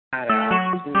had an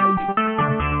opportunity.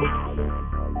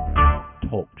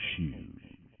 Talk shoes.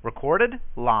 Recorded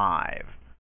live.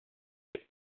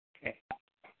 Okay.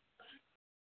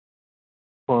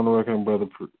 On the record, brother.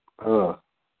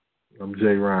 I'm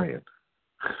Jay Ryan.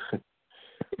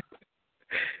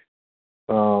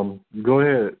 Go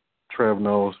ahead, Trav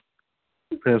knows.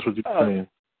 Depends what you're saying.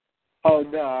 Oh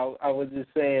no, I was just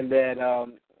saying that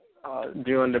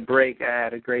during the break I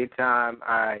had a great time.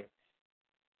 I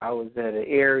was at an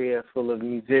area full of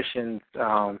musicians.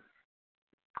 I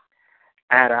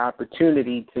had an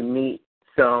opportunity to meet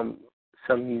some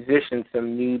musicians,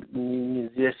 some new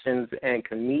musicians and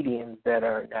comedians that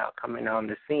are now coming on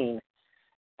the scene.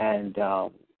 And I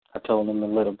told them a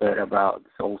little bit about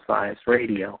Soul Science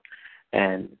Radio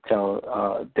and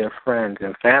tell their friends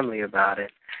and family about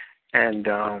it. And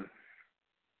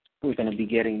we're going to be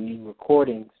getting new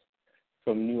recordings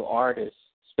from new artists,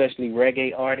 especially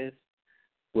reggae artists,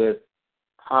 with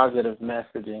positive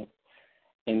messaging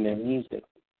in their music.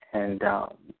 And,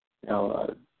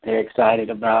 they're excited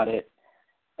about it.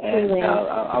 And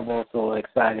I'm also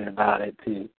excited about it,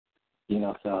 too.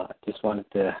 So I just wanted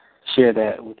to share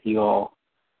that with you all.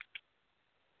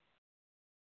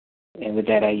 And with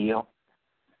that, I yield.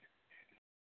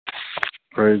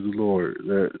 Praise the Lord.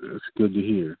 That's good to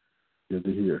hear. Good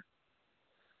to hear.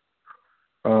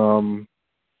 One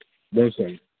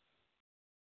second.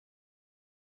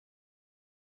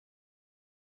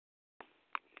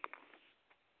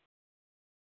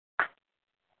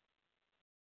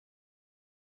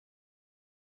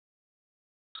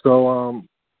 So,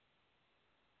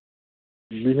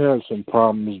 we had some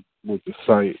problems with the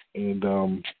site, and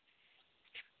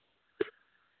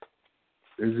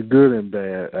it's good and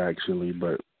bad, actually,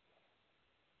 but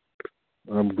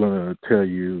I'm going to tell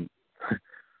you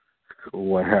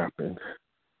what happened.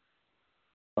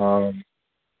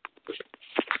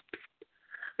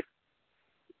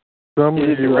 Is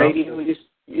it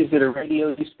a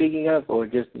radio you're speaking of, or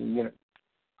just, Yeah,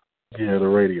 the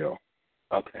radio.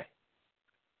 Okay.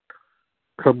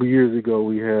 A couple of years ago,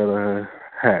 we had a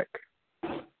hack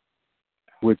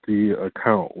with the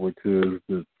account, which is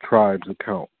the tribe's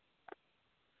account.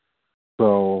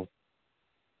 So,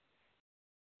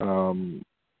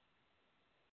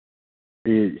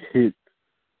 it hit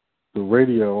the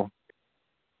radio.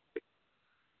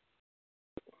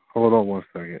 Hold on one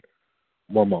second.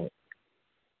 One moment.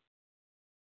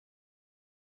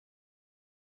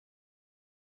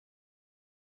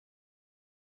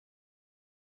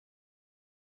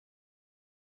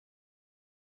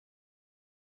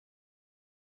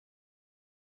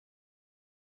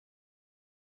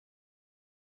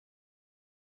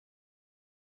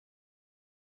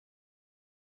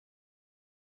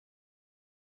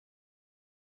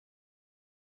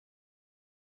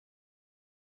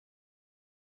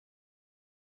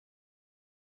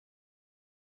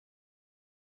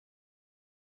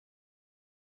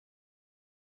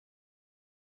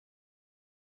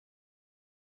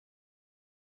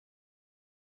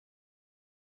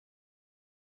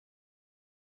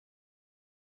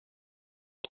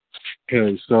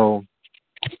 Okay, so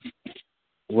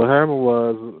what happened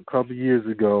was a couple of years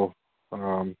ago,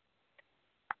 there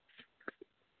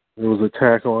was an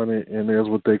attack on it, and there's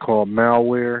what they call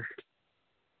malware.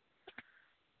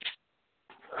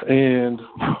 And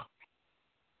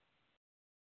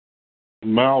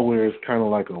malware is kind of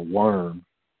like a worm,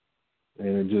 and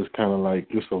it just kind of like,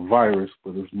 it's a virus,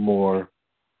 but it's more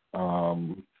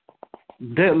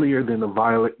deadlier than a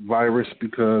virus,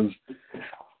 because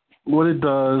what it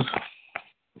does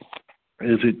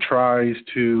is it tries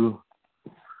to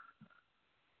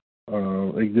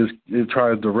it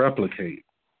tries to replicate.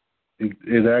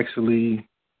 It actually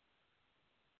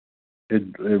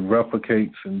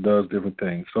replicates and does different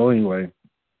things. So anyway,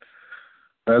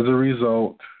 as a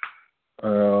result,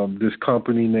 this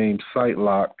company named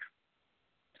SiteLock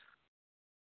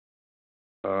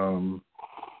I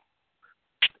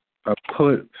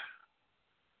put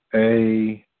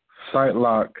a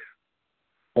SiteLock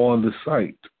on the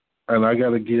site, and I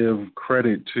got to give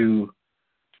credit to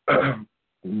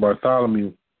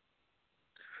Bartholomew,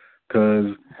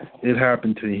 because it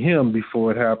happened to him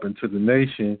before it happened to the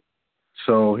nation.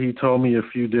 So he told me a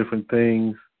few different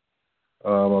things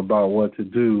about what to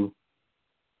do,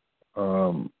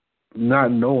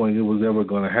 not knowing it was ever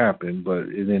going to happen, but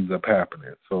it ended up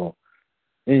happening. So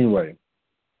anyway,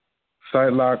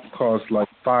 SiteLock costs like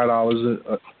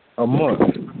 $5 a month.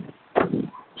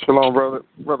 Shalom,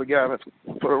 brother Gavin.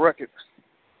 For the record,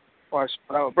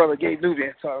 brother Gabe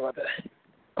Nubian. Sorry about that.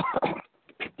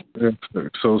 Yes, sir.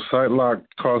 So SiteLock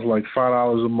costs like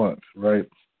 $5 a month, right?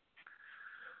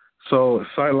 So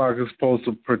SiteLock is supposed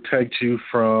to protect you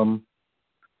from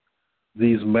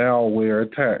these malware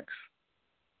attacks.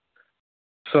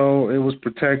 So it was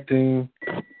protecting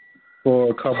for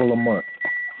a couple of months.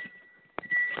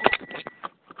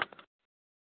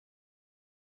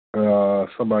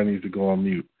 Somebody needs to go on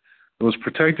mute. It was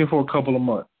protecting for a couple of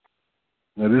months.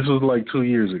 Now, this was like 2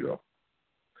 years ago.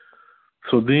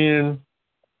 So then,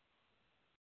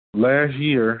 last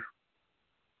year,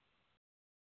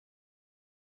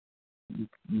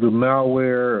 the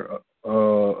malware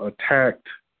attacked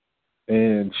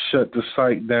and shut the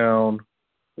site down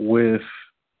with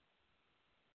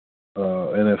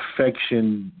an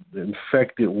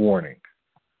infected warning.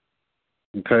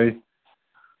 Okay?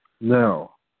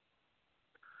 Now,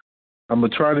 I'm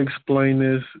going to try to explain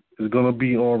this. It's going to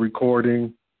be on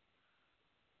recording.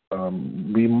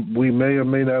 We may or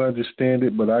may not understand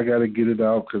it, but I got to get it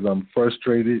out because I'm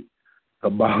frustrated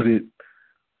about it.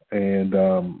 And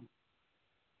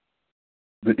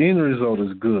the end result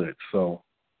is good. So,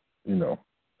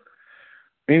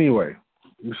 Anyway,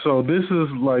 so this is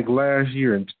like last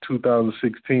year in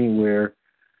 2016 where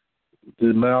the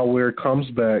malware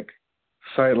comes back.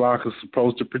 SiteLock is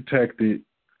supposed to protect it.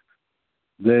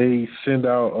 They send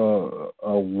out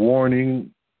a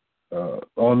warning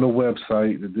on the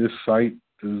website that this site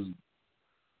is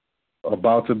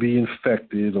about to be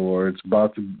infected or it's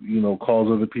about to, cause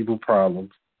other people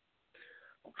problems.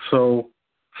 So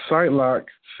SiteLock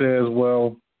says,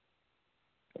 well,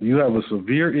 you have a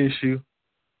severe issue.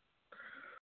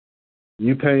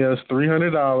 You pay us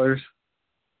 $300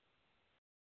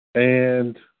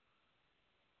 and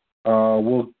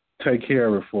we'll take care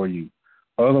of it for you.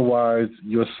 Otherwise,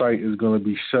 your site is going to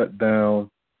be shut down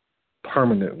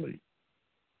permanently.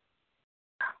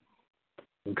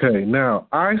 Okay, now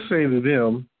I say to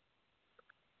them,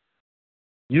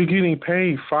 you're getting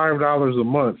paid $5 a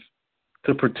month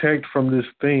to protect from this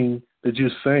thing that you're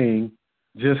saying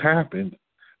just happened,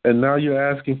 and now you're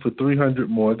asking for $300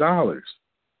 more.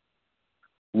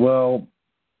 Well,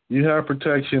 you have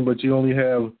protection, but you only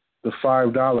have the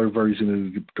 $5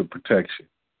 version of the protection.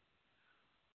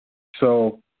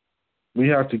 So we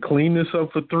have to clean this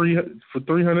up for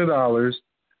 $300,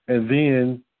 and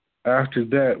then after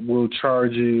that, we'll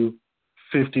charge you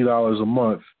 $50 a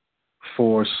month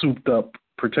for souped up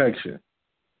protection.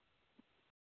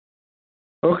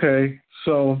 Okay,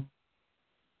 so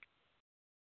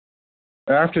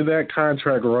after that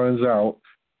contract runs out,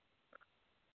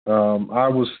 I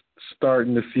was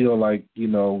starting to feel like,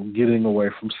 getting away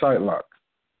from SiteLock.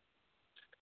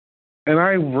 And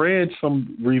I read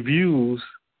some reviews,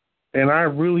 and I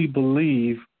really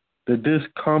believe that this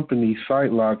company,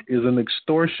 SiteLock, is an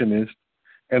extortionist,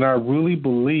 and I really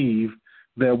believe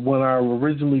that when I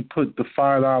originally put the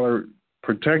 $5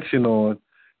 protection on,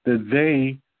 that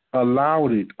they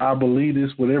allowed it. I believe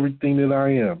this with everything that I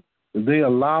am. That they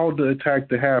allowed the attack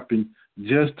to happen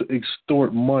just to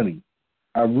extort money.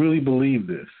 I really believe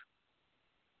this.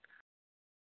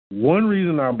 One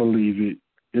reason I believe it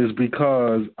is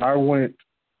because I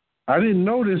didn't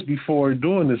know this before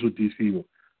doing this with these people.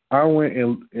 I went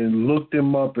and looked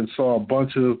them up and saw a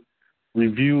bunch of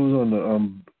reviews on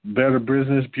the Better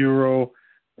Business Bureau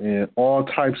and all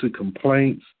types of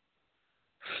complaints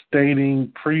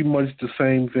stating pretty much the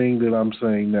same thing that I'm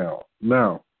saying now.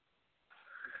 Now,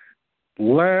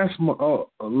 last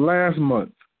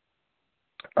month,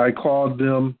 I called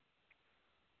them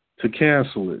to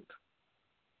cancel it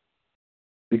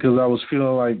because I was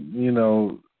feeling like,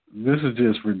 this is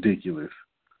just ridiculous.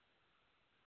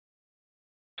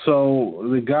 So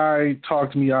the guy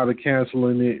talked me out of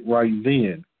canceling it right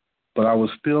then, but I was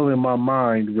still in my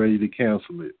mind ready to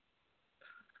cancel it.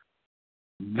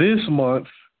 This month,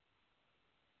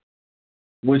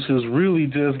 which is really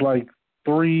just like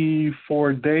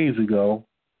 3-4 days ago,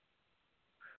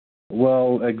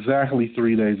 well, exactly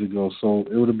 3 days ago, so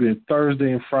it would have been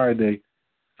Thursday and Friday,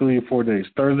 3 or 4 days,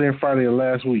 Thursday and Friday of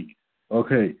last week.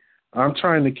 Okay, I'm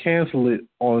trying to cancel it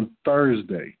on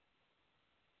Thursday.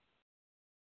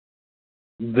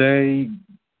 They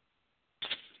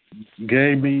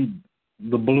gave me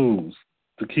the blues.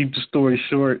 To keep the story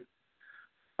short,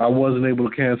 I wasn't able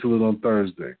to cancel it on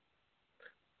Thursday.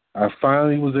 I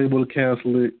finally was able to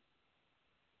cancel it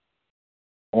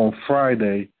on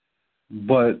Friday,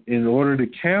 but in order to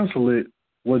cancel it,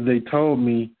 what they told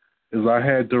me is I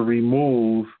had to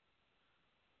remove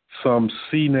some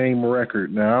C-name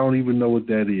record. Now, I don't even know what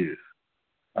that is.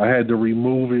 I had to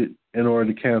remove it in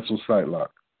order to cancel SiteLock.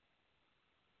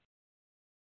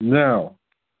 Now,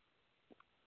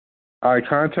 I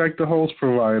contact the host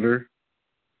provider,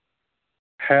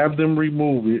 have them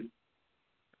remove it,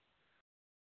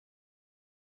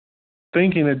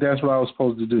 thinking that that's what I was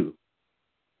supposed to do.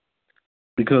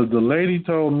 Because the lady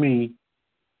told me,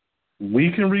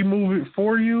 we can remove it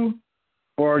for you,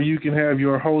 or you can have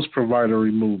your host provider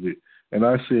remove it. And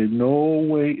I said, no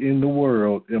way in the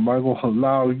world am I going to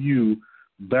allow you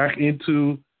back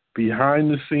into behind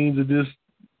the scenes of this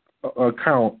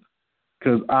account,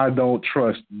 because I don't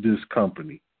trust this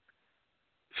company.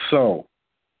 So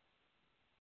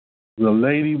the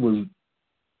lady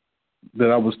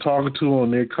that I was talking to on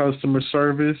their customer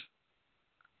service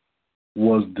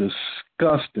was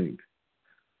disgusting.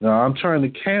 Now, I'm trying to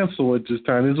cancel it this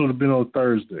time. This would have been on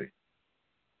Thursday.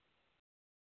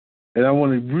 And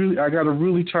I got to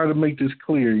really try to make this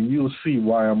clear, and you'll see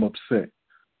why I'm upset.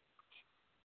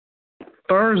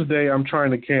 Thursday, I'm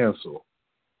trying to cancel.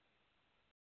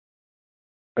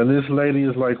 And this lady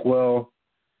is like, well,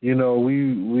 you know,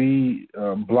 we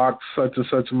blocked such and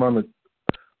such amount of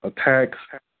attacks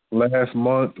last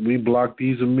month. We blocked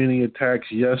these many attacks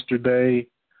yesterday.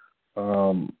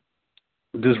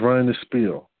 Just running the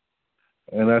spiel.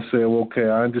 And I said, well, okay,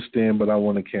 I understand, but I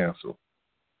want to cancel.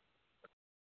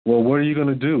 Well, what are you going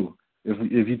to do?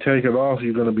 If you take it off,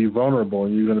 you're going to be vulnerable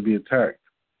and you're going to be attacked.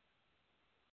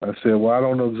 I said, well, I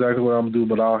don't know exactly what I'm going to do,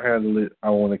 but I'll handle it.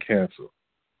 I want to cancel.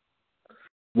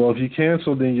 Well, if you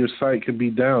cancel, then your site could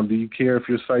be down. Do you care if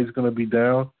your site's going to be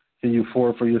down? Can you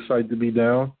afford for your site to be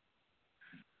down?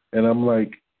 And I'm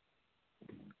like,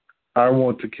 I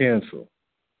want to cancel.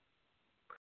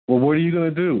 Well, what are you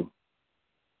going to do?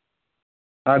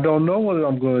 I don't know what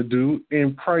I'm going to do,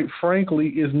 and quite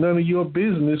frankly, it's none of your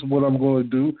business what I'm going to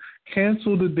do.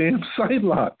 Cancel the damn site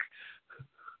lock.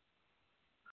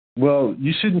 Well,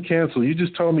 you shouldn't cancel. You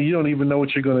just told me you don't even know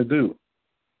what you're going to do.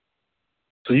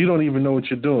 So you don't even know what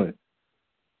you're doing.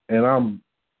 And I'm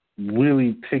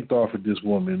really ticked off at this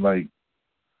woman, like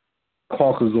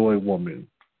Caucasoid woman.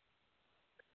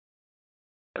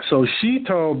 So she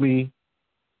told me,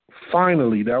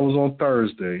 finally, that was on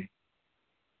Thursday,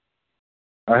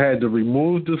 I had to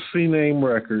remove the CNAME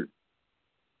record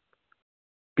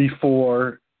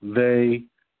before they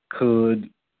could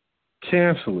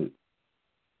cancel it.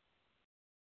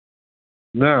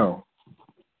 Now,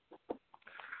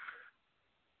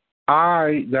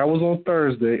 that was on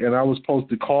Thursday, and I was supposed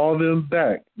to call them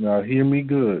back. Now, hear me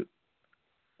good.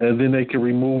 And then they could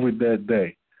remove it that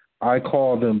day. I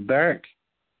called them back.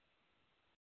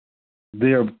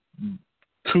 They're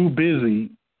too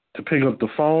busy to pick up the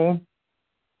phone.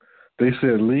 They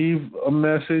said, leave a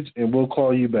message and we'll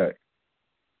call you back.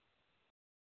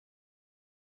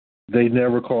 They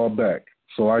never called back.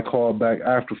 So I called back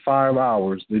after 5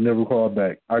 hours. They never called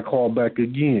back. I called back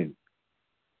again.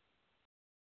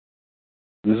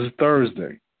 This is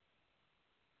Thursday.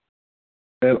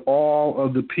 And all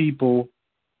of the people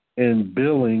in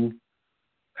billing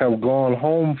have gone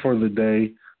home for the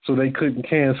day, so they couldn't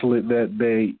cancel it that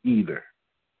day either.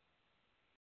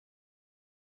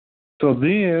 So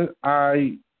then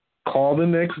I called the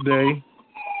next day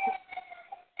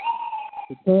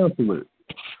to cancel it.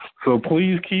 So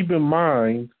please keep in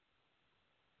mind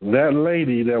that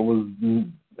lady that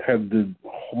had the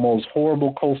most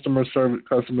horrible customer service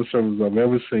I've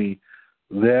ever seen.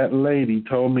 That lady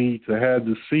told me to have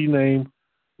the CNAME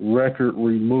record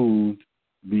removed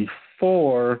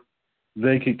before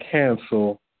they could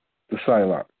cancel the site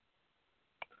lock.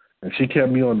 And she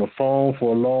kept me on the phone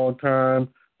for a long time,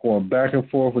 going back and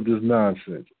forth with this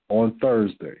nonsense on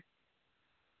Thursday.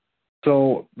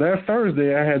 So that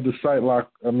Thursday, I had the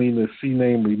the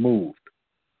CNAME removed.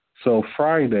 So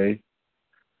Friday,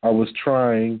 I was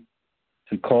trying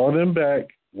to call them back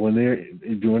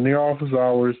during their office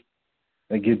hours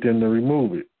and get them to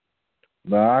remove it.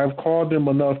 Now, I've called them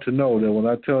enough to know that when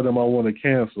I tell them I want to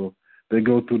cancel, they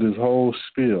go through this whole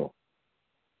spiel.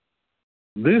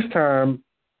 This time,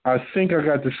 I think I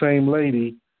got the same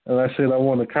lady, and I said I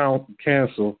want to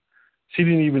cancel. She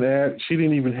didn't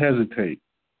even hesitate.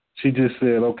 She just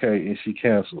said, okay, and she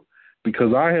canceled.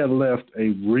 Because I had left a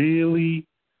really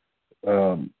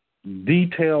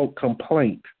detailed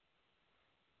complaint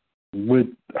with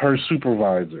her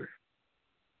supervisor.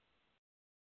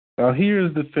 Now,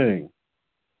 here's the thing.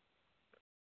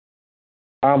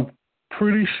 I'm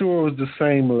pretty sure it was the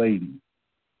same lady.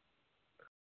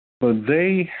 But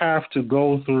they have to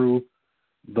go through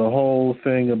the whole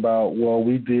thing about, well,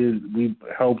 we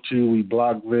helped you, we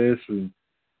blocked this, and,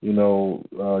 you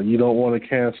don't want to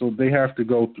cancel. They have to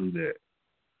go through that.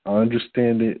 I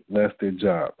understand it. That's their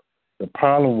job. The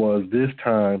problem was this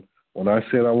time, when I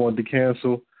said I wanted to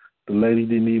cancel, the lady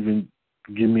didn't even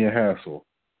give me a hassle.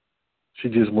 She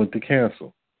just went to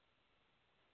cancel.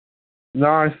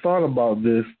 Now, I thought about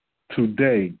this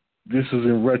today. This is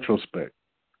in retrospect.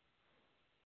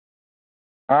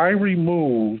 I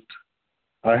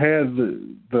had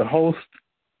the host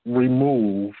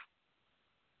remove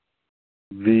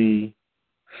the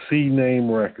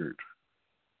C-name record,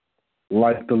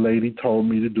 like the lady told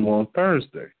me to do on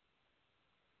Thursday.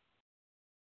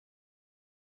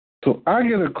 So I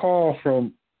get a call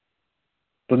from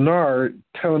Bernard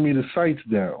telling me the site's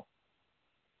down.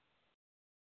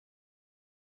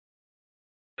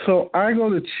 So I go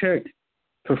to check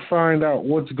to find out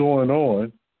what's going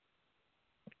on.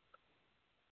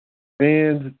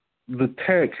 And the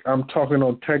tech, I'm talking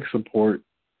on tech support,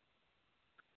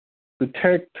 the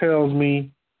tech tells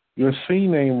me your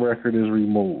C-name record is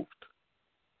removed.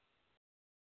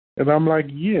 And I'm like,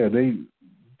 yeah,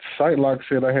 SiteLock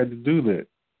said I had to do that.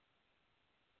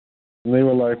 And they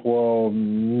were like, well,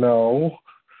 no,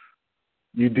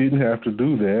 you didn't have to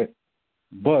do that.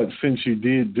 But since you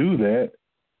did do that,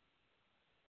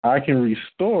 I can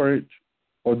restore it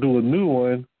or do a new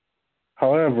one.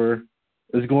 However,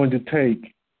 it's going to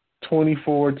take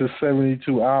 24 to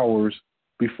 72 hours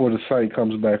before the site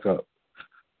comes back up.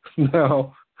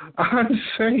 Now, I'm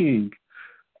saying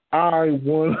I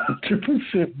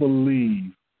 100%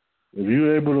 believe, if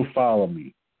you're able to follow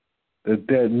me,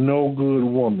 that no good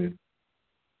woman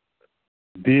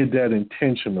did that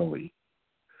intentionally,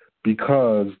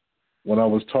 because when I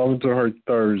was talking to her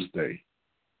Thursday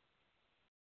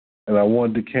and I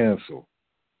wanted to cancel,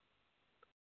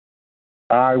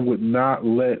 I would not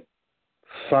let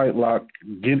SiteLock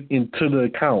get into the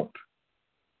account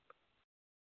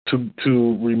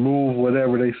to remove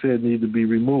whatever they said needed to be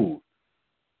removed,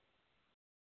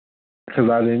 because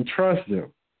I didn't trust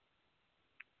them.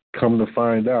 Come to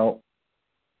find out,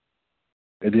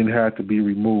 it didn't have to be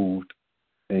removed.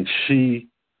 And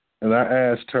I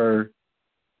asked her,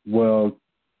 well,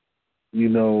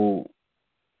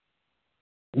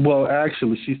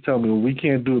 actually, she's telling me, well, we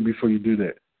can't do it before you do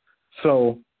that.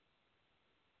 So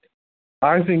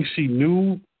I think she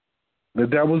knew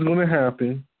that was going to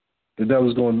happen, that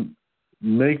was going to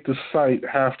make the site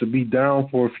have to be down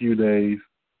for a few days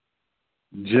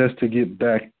just to get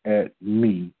back at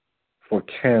me for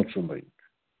canceling.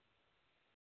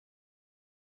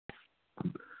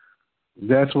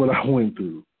 That's what I went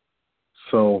through.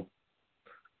 So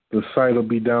the site will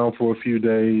be down for a few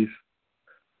days,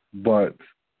 but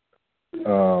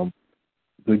the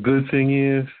good thing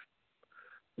is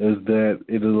that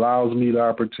it allows me the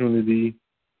opportunity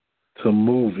to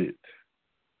move it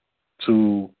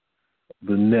to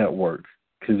the network,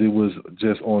 because it was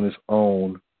just on its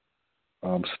own,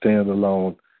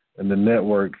 standalone. And the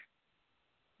network,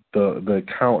 the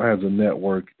account has a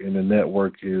network, and the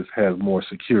network has more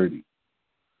security.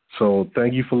 So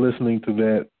thank you for listening to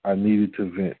that. I needed to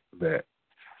vent that.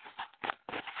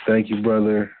 Thank you,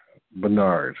 Brother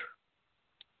Bernard,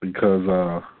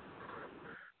 because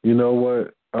you know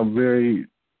what? I'm very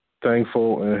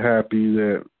thankful and happy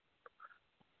that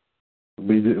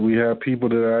we have people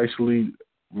that are actually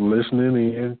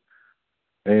listening in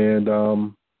and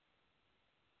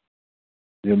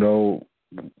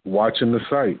watching the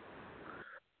site,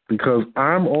 because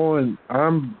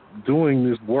I'm doing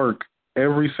this work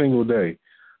every single day.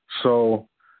 So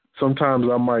sometimes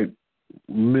I might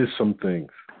miss some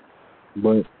things,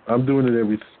 but I'm doing it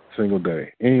every single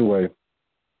day. Anyway.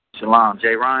 Shalom,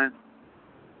 Jay Ryan.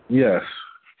 Yes.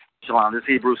 Shalom, this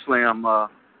Hebrew Slim. I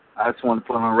just want to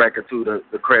put on record too.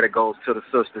 The credit goes to the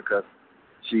sister, because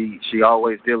she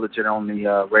always diligent on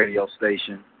the radio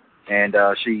station, and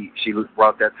she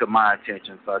brought that to my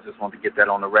attention. So I just want to get that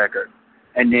on the record.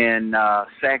 And then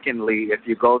secondly, if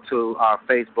you go to our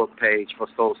Facebook page for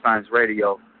Soul Science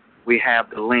Radio, we have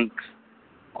the links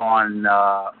on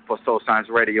for Soul Science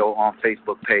Radio on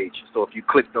Facebook page. So if you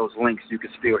click those links, you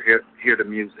can still hear the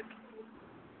music.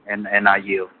 And I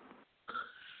yield.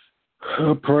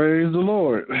 Praise the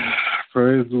Lord.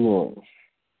 Praise the Lord.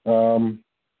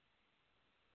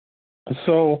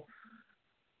 So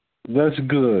that's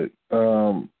good.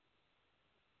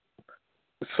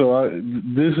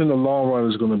 This in the long run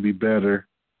is going to be better.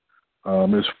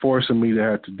 It's forcing me to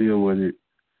have to deal with it,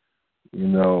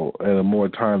 in a more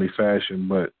timely fashion.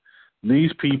 But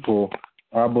these people,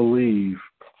 I believe,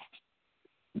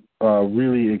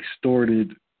 really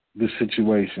extorted the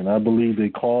situation. I believe they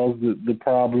caused the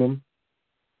problem,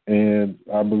 and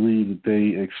I believe that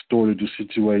they extorted the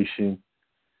situation.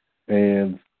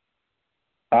 And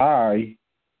I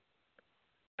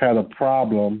had a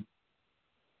problem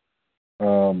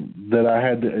that I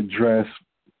had to address,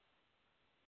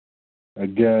 I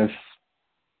guess,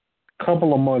 a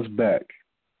couple of months back,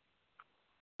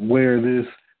 where this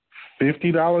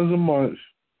 $50 a month,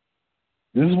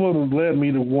 this is what led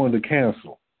me to want to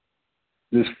cancel.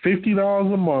 This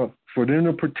 $50 a month for them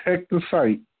to protect the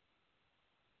site,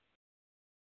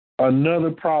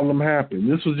 another problem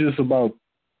happened. This was just about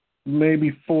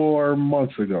maybe 4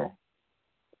 months ago.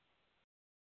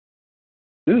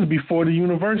 This is before the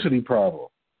university problem.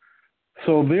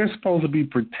 So they're supposed to be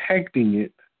protecting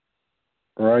it,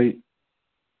 right?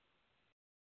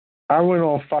 I went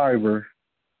on Fiverr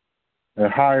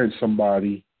and hired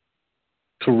somebody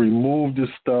to remove the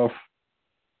stuff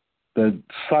that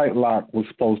SiteLock was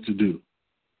supposed to do.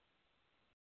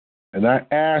 And I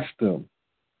asked them,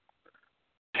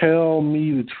 tell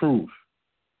me the truth.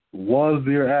 Was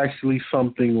there actually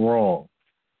something wrong?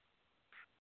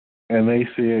 And they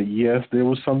said, yes, there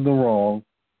was something wrong,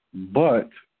 but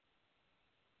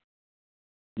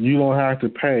you don't have to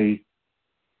pay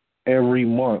every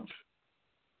month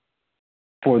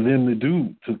for them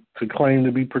to claim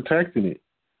to be protecting it.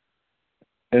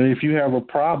 And if you have a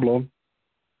problem,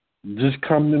 just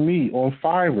come to me on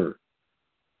Fiverr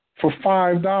for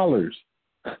 $5.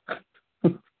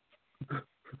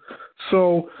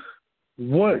 So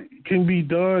what can be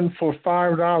done for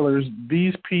 $5?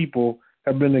 These people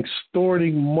have been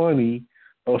extorting money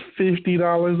of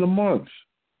 $50 a month.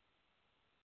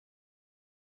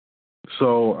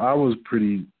 So I was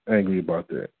pretty angry about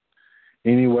that.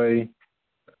 Anyway,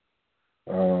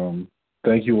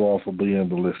 thank you all for being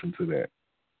able to listen to that.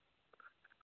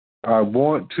 I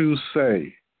want to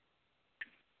say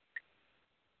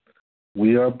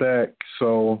we are back,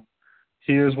 so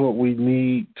here's what we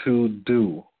need to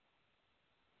do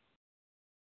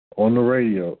on the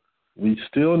radio. We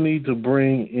still need to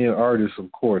bring in artists,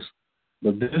 of course,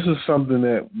 but this is something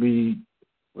that we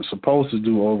were supposed to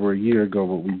do over a year ago,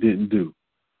 but we didn't do.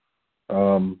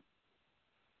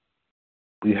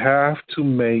 We have to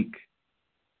make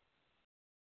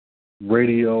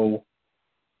radio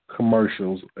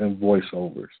commercials and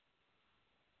voiceovers.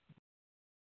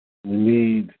 We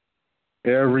need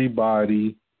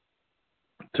everybody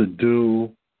to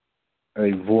do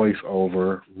a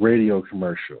voiceover radio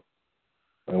commercial.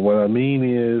 And what I mean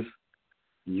is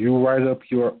you write up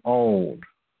your own.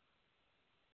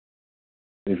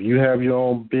 If you have your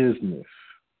own business,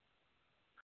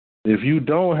 if you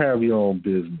don't have your own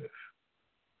business,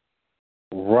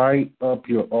 write up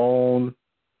your own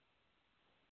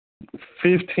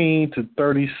 15 to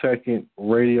 30-second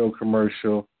radio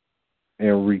commercial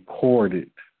and record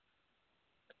it.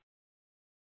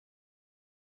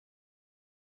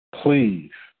 Please.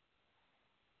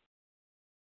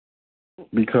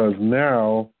 Because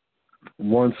now,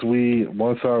 once I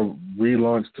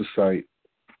relaunch the site,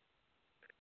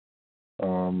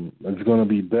 it's going to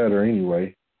be better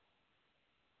anyway.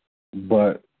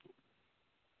 But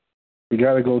we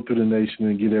got to go through the nation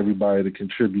and get everybody to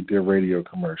contribute their radio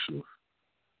commercials.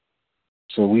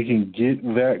 So we can get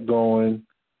that going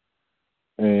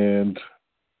and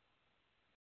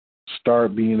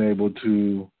start being able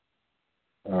to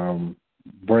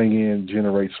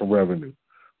generate some revenue.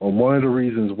 And one of the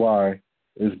reasons why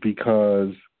is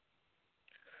because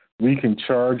we can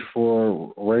charge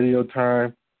for radio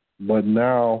time, but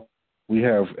now we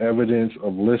have evidence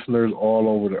of listeners all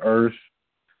over the earth.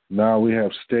 Now we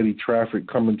have steady traffic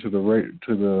coming to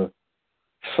the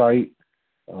site.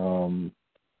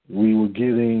 We were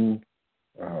getting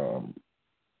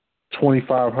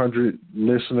 2,500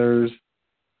 listeners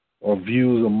or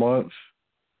views a month.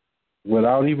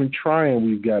 Without even trying,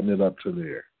 we've gotten it up to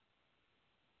there.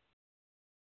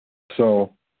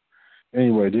 So,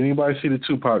 anyway, did anybody see the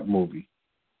Tupac movie?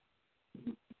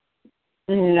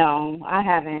 No, I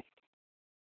haven't.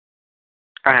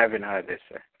 I haven't heard this,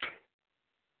 sir.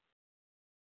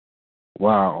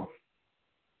 Wow.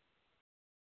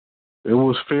 It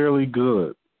was fairly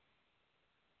good.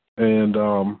 And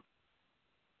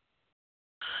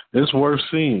it's worth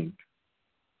seeing.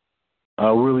 I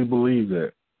really believe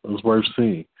that. It was worth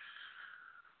seeing.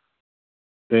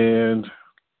 And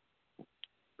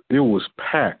it was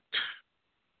packed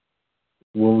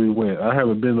when we went. I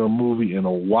haven't been to a movie in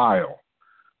a while.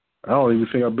 I don't even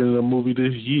think I've been to a movie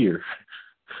this year.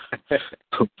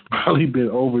 Probably been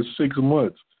over 6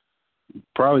 months.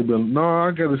 Probably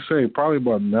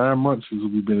about 9 months since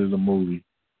we've been in the movie.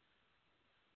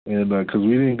 And because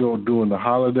we didn't go during the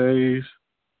holidays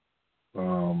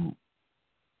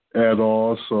at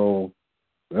all, so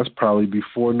that's probably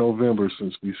before November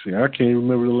since we seen. I can't even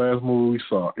remember the last movie we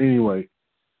saw. Anyway,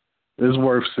 it's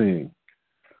worth seeing.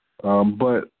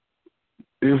 But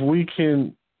if we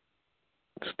can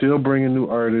still bring in new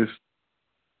artists,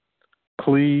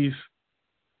 please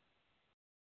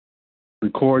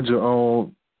record your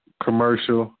own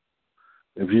commercial.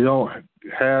 If you don't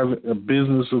have a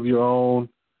business of your own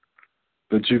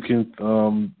that you can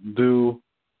do,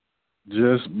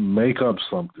 Just make up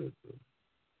something.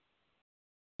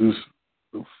 Just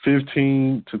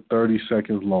 15 to 30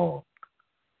 seconds long.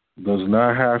 Does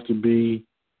not have to be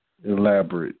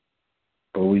elaborate,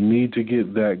 but we need to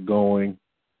get that going.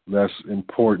 That's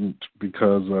important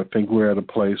because I think we're at a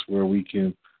place where we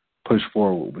can push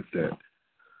forward with that.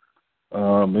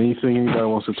 Anything anybody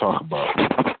wants to talk about?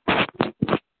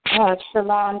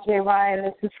 Shalom, J. Ryan.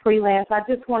 This is Freelance. I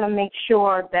just want to make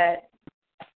sure that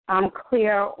I'm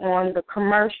clear on the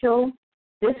commercial.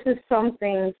 This is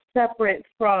something separate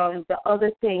from the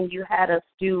other thing you had us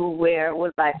do where it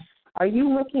was like, are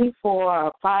you looking for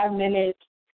a 5-minute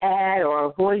ad or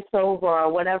a voiceover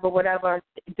or whatever?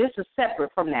 This is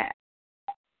separate from that.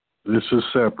 This is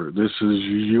separate. This is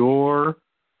your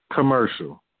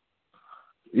commercial.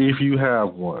 If you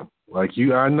have one. Like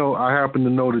I happen to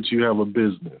know that you have a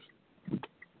business.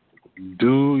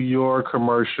 Do your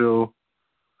commercial,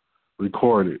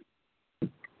 record it.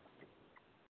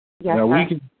 Yes, now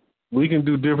sir. we can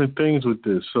do different things with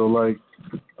this. So like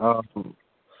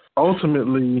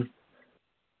ultimately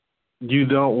you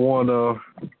don't want to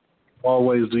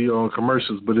always do your own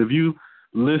commercials, but if you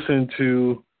listen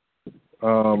to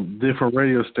different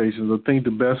radio stations, I think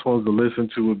the best ones to listen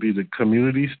to would be the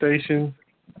community stations.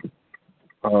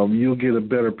 You'll get a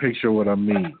better picture of what I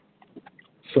mean.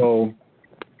 So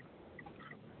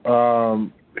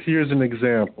here's an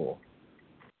example.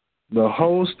 The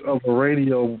host of a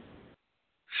radio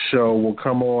show will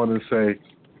come on and say,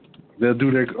 they'll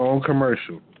do their own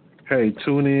commercial. Hey,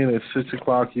 tune in at 6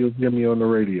 o'clock, you'll hear me on the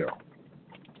radio.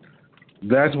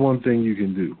 That's one thing you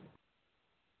can do.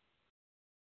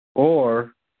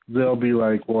 Or they'll be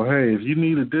like, well, hey, if you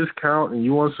need a discount and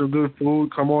you want some good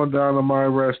food, come on down to my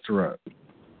restaurant.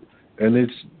 And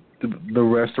it's the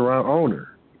restaurant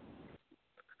owner.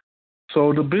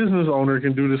 So the business owner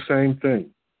can do the same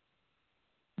thing.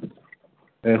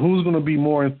 And who's going to be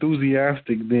more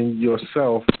enthusiastic than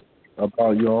yourself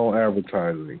about your own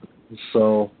advertising?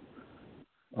 So,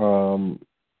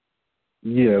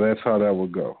 yeah, that's how that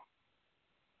would go.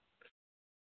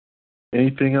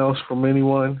 Anything else from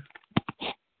anyone?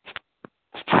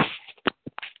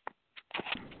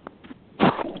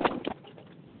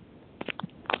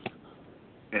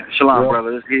 Yeah, shalom,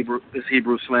 brother. This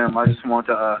Hebrew Slim. I just want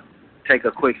to take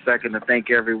a quick second to thank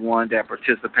everyone that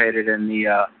participated in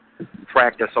the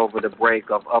practice over the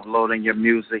break of uploading your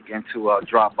music into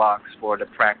Dropbox for the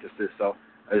practices. So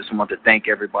I just want to thank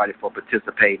everybody for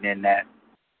participating in that.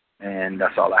 And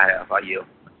that's all I have. I yield.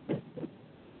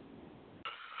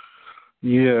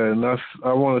 Yeah, and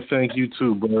I want to thank you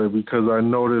too, brother, because I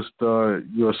noticed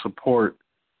your support,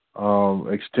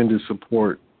 extended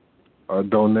support,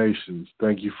 donations.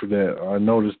 Thank you for that. I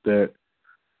noticed that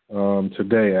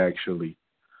today, actually.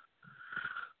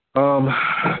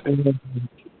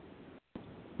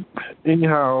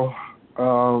 Anyhow,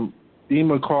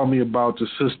 Ema called me about the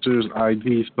sister's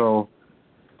ID, so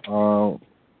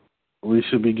we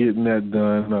should be getting that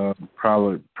done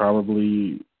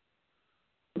probably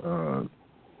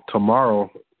tomorrow.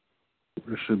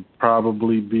 It should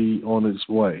probably be on its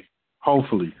way,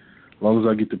 hopefully, as long as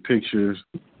I get the pictures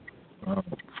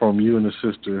from you and the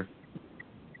sister.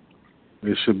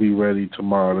 It should be ready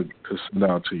tomorrow to send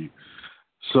out to you.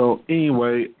 So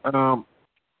anyway,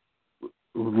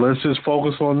 let's just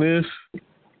focus on this.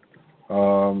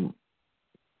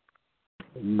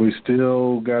 We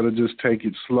still got to just take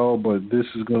it slow, but this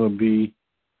is going to be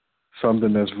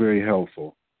something that's very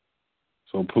helpful.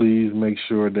 So please make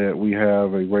sure that we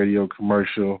have a radio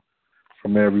commercial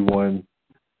from everyone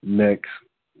next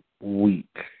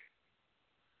week.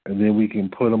 And then we can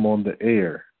put them on the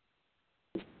air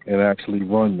and actually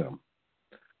run them.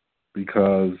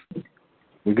 Because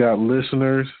we got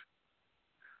listeners.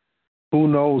 Who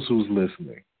knows who's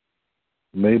listening?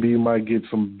 Maybe you might get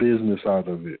some business out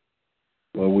of it.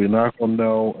 But we're not going to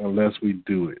know unless we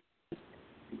do it.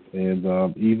 And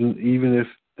even if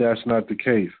that's not the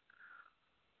case,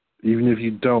 even if you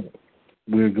don't,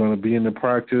 we're going to be in the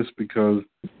practice, because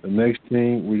the next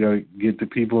thing, we got to get the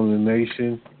people in the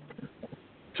nation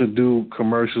to do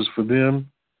commercials for them,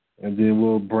 and then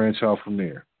we'll branch out from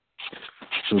there.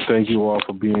 So thank you all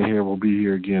for being here. We'll be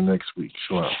here again next week.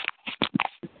 Shalom.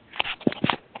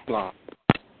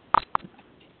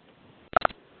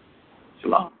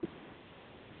 Shalom.